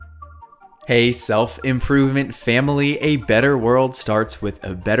Hey, self-improvement family, a better world starts with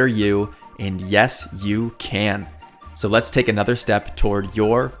a better you, and yes, you can. So let's take another step toward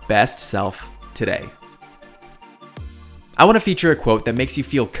your best self today. I want to feature a quote that makes you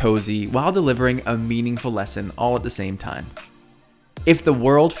feel cozy while delivering a meaningful lesson all at the same time. If the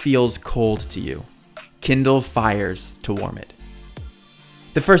world feels cold to you, kindle fires to warm it.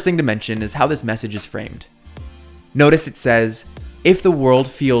 The first thing to mention is how this message is framed. Notice it says, if the world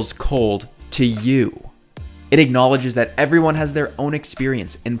feels cold to you. It acknowledges that everyone has their own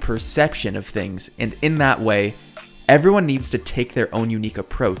experience and perception of things, and in that way, everyone needs to take their own unique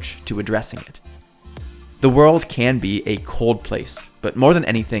approach to addressing it. The world can be a cold place, but more than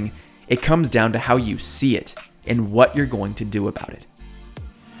anything, it comes down to how you see it and what you're going to do about it.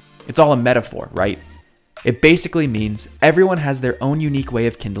 It's all a metaphor, right? It basically means everyone has their own unique way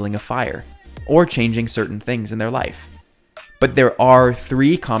of kindling a fire or changing certain things in their life. But there are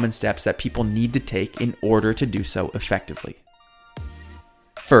 3 common steps that people need to take in order to do so effectively.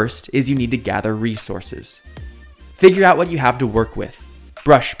 First is you need to gather resources. Figure out what you have to work with.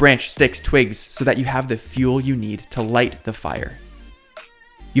 Brush, branch, sticks, twigs, so that you have the fuel you need to light the fire.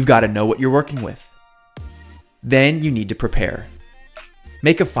 You've got to know what you're working with. Then you need to prepare.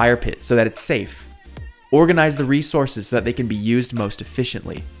 Make a fire pit so that it's safe. Organize the resources so that they can be used most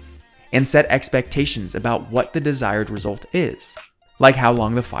efficiently. And set expectations about what the desired result is, like how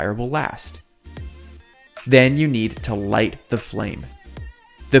long the fire will last. Then you need to light the flame.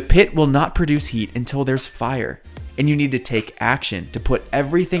 The pit will not produce heat until there's fire, and you need to take action to put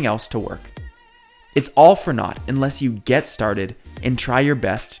everything else to work. It's all for naught unless you get started and try your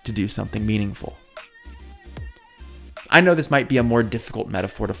best to do something meaningful. I know this might be a more difficult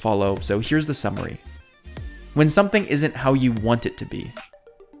metaphor to follow, so here's the summary. When something isn't how you want it to be,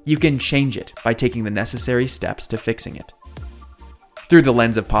 you can change it by taking the necessary steps to fixing it. Through the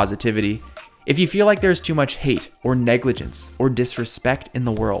lens of positivity, if you feel like there's too much hate or negligence or disrespect in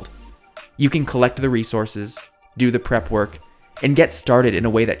the world, you can collect the resources, do the prep work, and get started in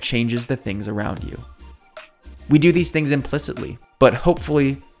a way that changes the things around you. We do these things implicitly, but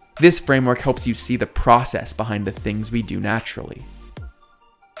hopefully, this framework helps you see the process behind the things we do naturally.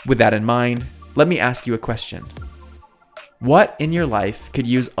 With that in mind, let me ask you a question. What in your life could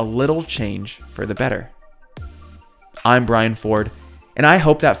use a little change for the better? I'm Brian Ford, and I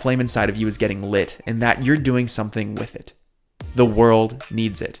hope that flame inside of you is getting lit and that you're doing something with it. The world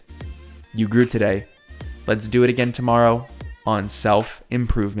needs it. You grew today. Let's do it again tomorrow on Self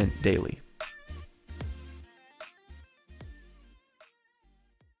Improvement Daily.